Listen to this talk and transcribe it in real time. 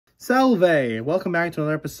Salve! Welcome back to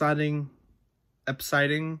another exciting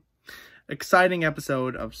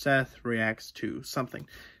episode of Seth Reacts to Something.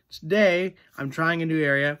 Today, I'm trying a new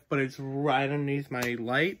area, but it's right underneath my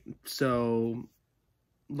light, so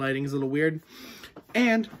lighting's a little weird.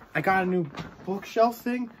 And I got a new bookshelf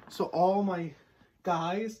thing, so all my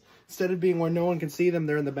guys, instead of being where no one can see them,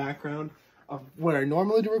 they're in the background of where I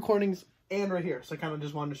normally do recordings and right here. So I kind of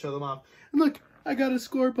just wanted to show them off. And look! I got a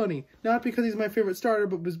Score Bunny. Not because he's my favorite starter,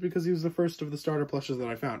 but because he was the first of the starter plushes that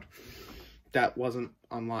I found. That wasn't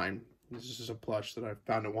online. This is just a plush that I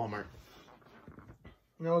found at Walmart.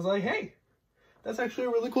 And I was like, hey, that's actually a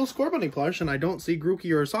really cool Score Bunny plush, and I don't see Grookey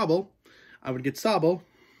or Sobble. I would get Sobble.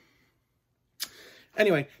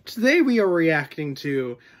 Anyway, today we are reacting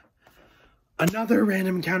to another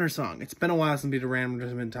random encounter song. It's been a while since we did a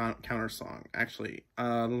random encounter song, actually.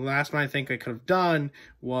 The last one I think I could have done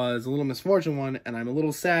was a Little Misfortune one, and I'm a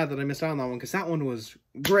little sad that I missed out on that one, because that one was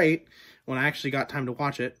great when I actually got time to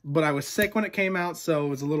watch it. But I was sick when it came out, so it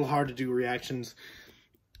was a little hard to do reactions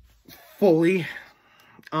fully.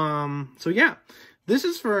 So yeah. This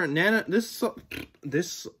is for Nana.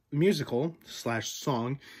 This musical /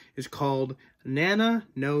 song is called Nana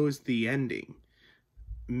Knows the Ending.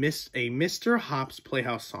 A Mr. Hopp's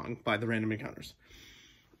Playhouse song by the Random Encounters.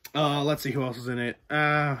 Let's see who else is in it.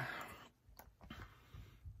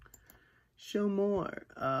 Show more.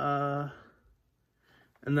 And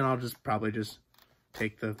then I'll just probably just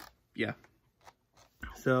take the, yeah.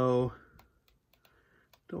 So,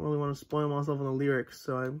 don't really want to spoil myself on the lyrics,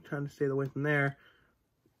 so I'm trying to stay away from there.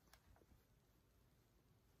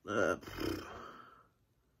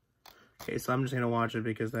 Okay, so I'm just gonna watch it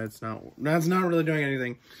because that's not really doing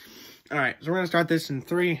anything. All right, so we're gonna start this in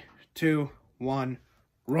 3, 2, 1,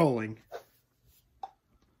 rolling. At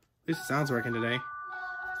least the sound's working today.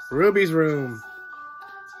 Ruby's room.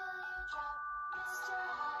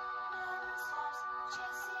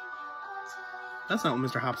 That's not what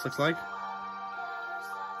Mr. Hops looks like.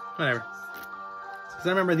 Whatever. Because I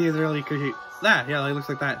remember these early creepy. Yeah, he looks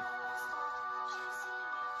like that.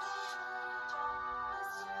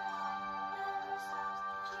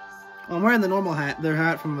 I'm wearing the normal hat, their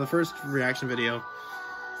hat from the first reaction video,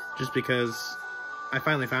 just because I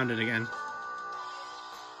finally found it again.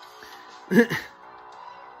 It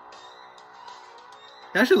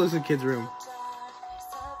actually looks like a kid's room.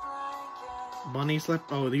 Bunny slip?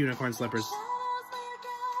 Oh, the unicorn slippers.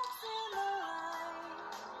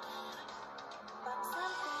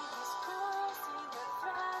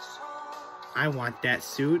 I want that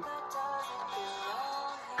suit.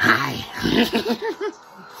 Hi.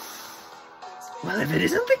 Well, if it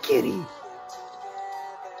isn't the kitty.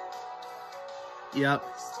 Yep.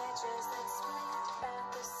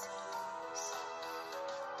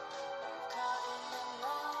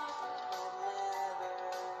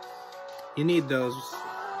 You need those.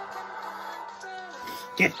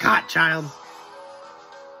 Get caught, child.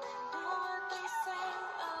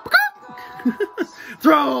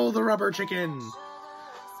 Throw the rubber chicken.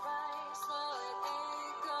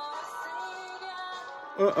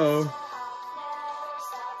 Uh-oh.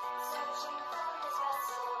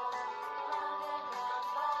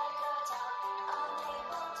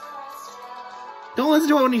 Don't listen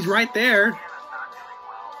to it when he's right there.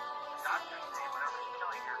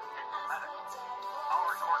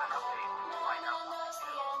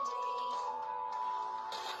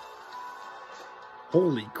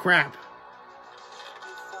 Holy crap.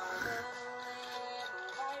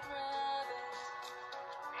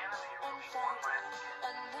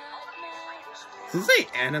 Does it say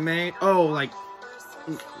anime? Oh, like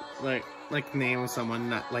name of someone,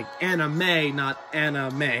 not like anime, not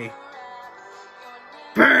anime.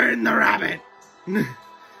 Burn the rabbit! He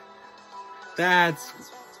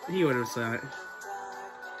would have said it.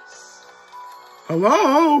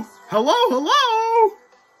 Hello? Hello, hello!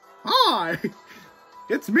 Hi!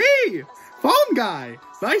 It's me! Phone guy!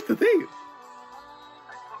 Nice to see you.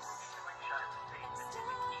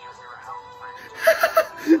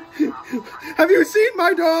 Have you seen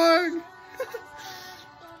my dog?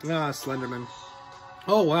 Ah, Slenderman.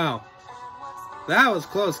 Oh, wow. That was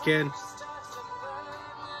close, kid.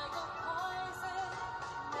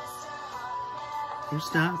 Who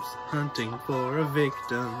stops hunting for a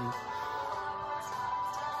victim?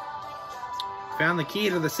 Found the key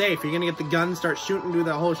to the safe. You're gonna get the gun, start shooting, do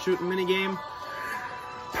that whole shooting minigame.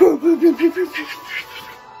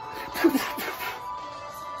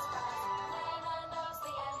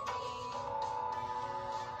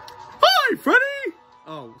 Hi, Freddy!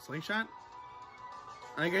 Oh, slingshot?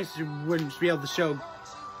 I guess you wouldn't be able to show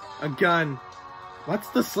a gun. What's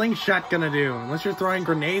the slingshot gonna do? Unless you're throwing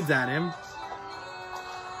grenades at him.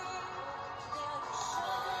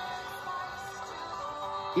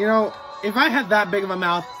 You know, if I had that big of a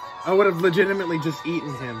mouth, I would have legitimately just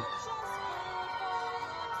eaten him.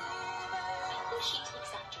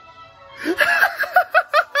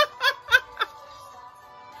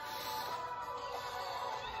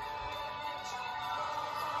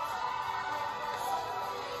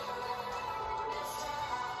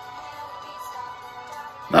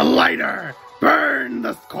 The lighter! Burn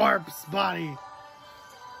the corpse body!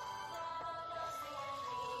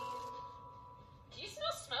 Do you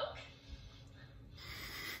smell smoke?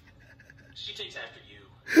 She takes after you.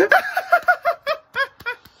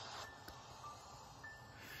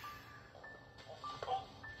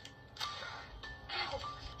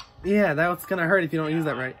 Yeah, that's gonna hurt if you don't use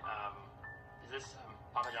that right. Is this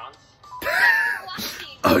Papa John's?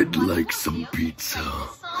 I'd like some pizza.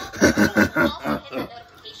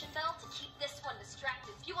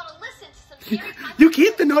 You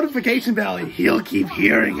keep the notification bell and he'll keep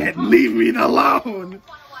hearing it and leave me alone.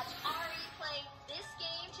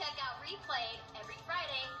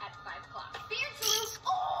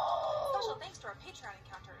 Special thanks to our Patreon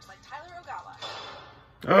encounters like Tyler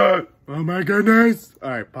Ogawa. Oh my goodness.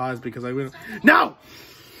 Alright, pause because I will. No!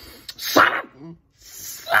 Shut up!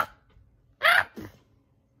 Shut up!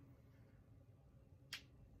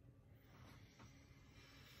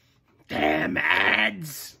 Damn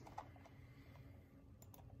ads!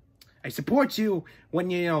 I support you when,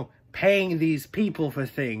 you know, paying these people for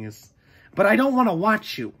things. But I don't want to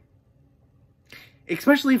watch you.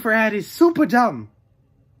 Especially for ad is super dumb.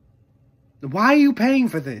 Why are you paying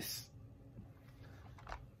for this?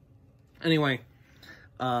 Anyway,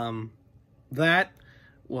 that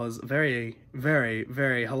was very, very,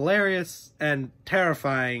 very hilarious and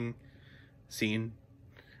terrifying scene.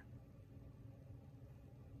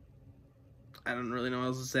 I don't really know what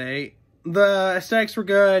else to say. The aesthetics were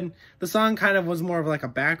good. The song kind of was more of like a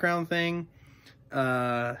background thing.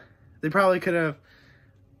 They probably could have,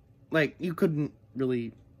 like, you couldn't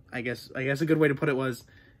really, I guess a good way to put it was,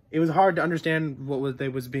 it was hard to understand what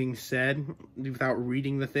was being said without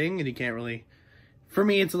reading the thing, and you can't really, for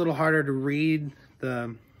me, it's a little harder to read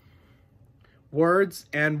the words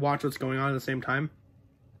and watch what's going on at the same time.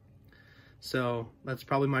 So, that's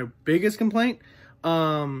probably my biggest complaint.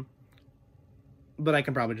 But I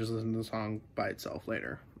can probably just listen to the song by itself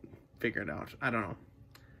later. Figure it out. I don't know.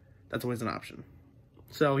 That's always an option.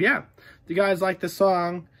 So, yeah. If you guys like this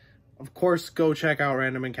song, of course, go check out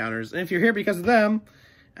Random Encounters. And if you're here because of them,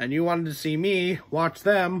 and you wanted to see me watch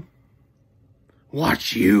them,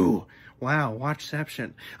 watch you. Wow,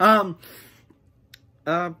 watchception.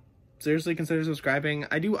 Seriously consider subscribing.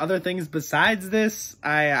 I do other things besides this.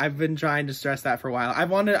 I've been trying to stress that for a while.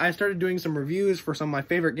 I started doing some reviews for some of my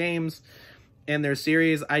favorite games and their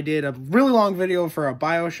series. I did a really long video for a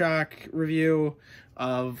BioShock review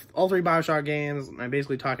of all 3 BioShock games. I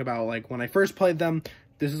basically talk about, like, when I first played them,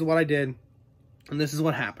 this is what I did, and this is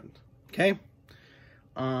what happened, okay?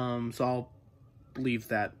 So I'll leave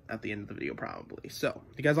that at the end of the video, probably. So,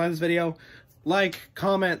 if you guys like this video, like,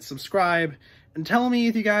 comment, subscribe, and tell me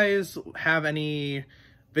if you guys have any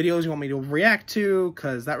videos you want me to react to,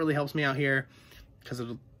 because that really helps me out here, because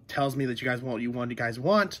it tells me that you guys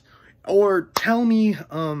want. Or tell me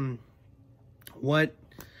what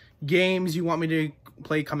games you want me to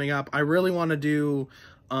play coming up. I really want to do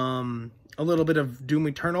a little bit of Doom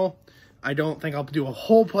Eternal. I don't think I'll do a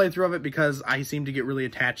whole playthrough of it because I seem to get really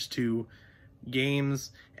attached to games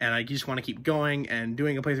and I just want to keep going, and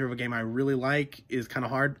doing a playthrough of a game I really like is kind of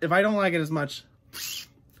hard. If I don't like it as much,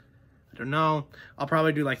 I don't know. I'll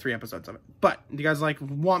probably do like 3 episodes of it. But if you guys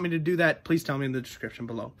want me to do that, please tell me in the description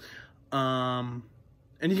below.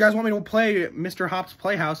 And if you guys want me to play Mr. Hopp's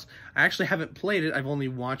Playhouse, I actually haven't played it. I've only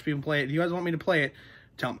watched people play it. If you guys want me to play it,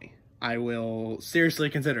 tell me. I will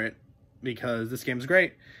seriously consider it because this game is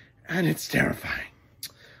great and it's terrifying.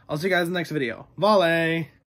 I'll see you guys in the next video. Volley!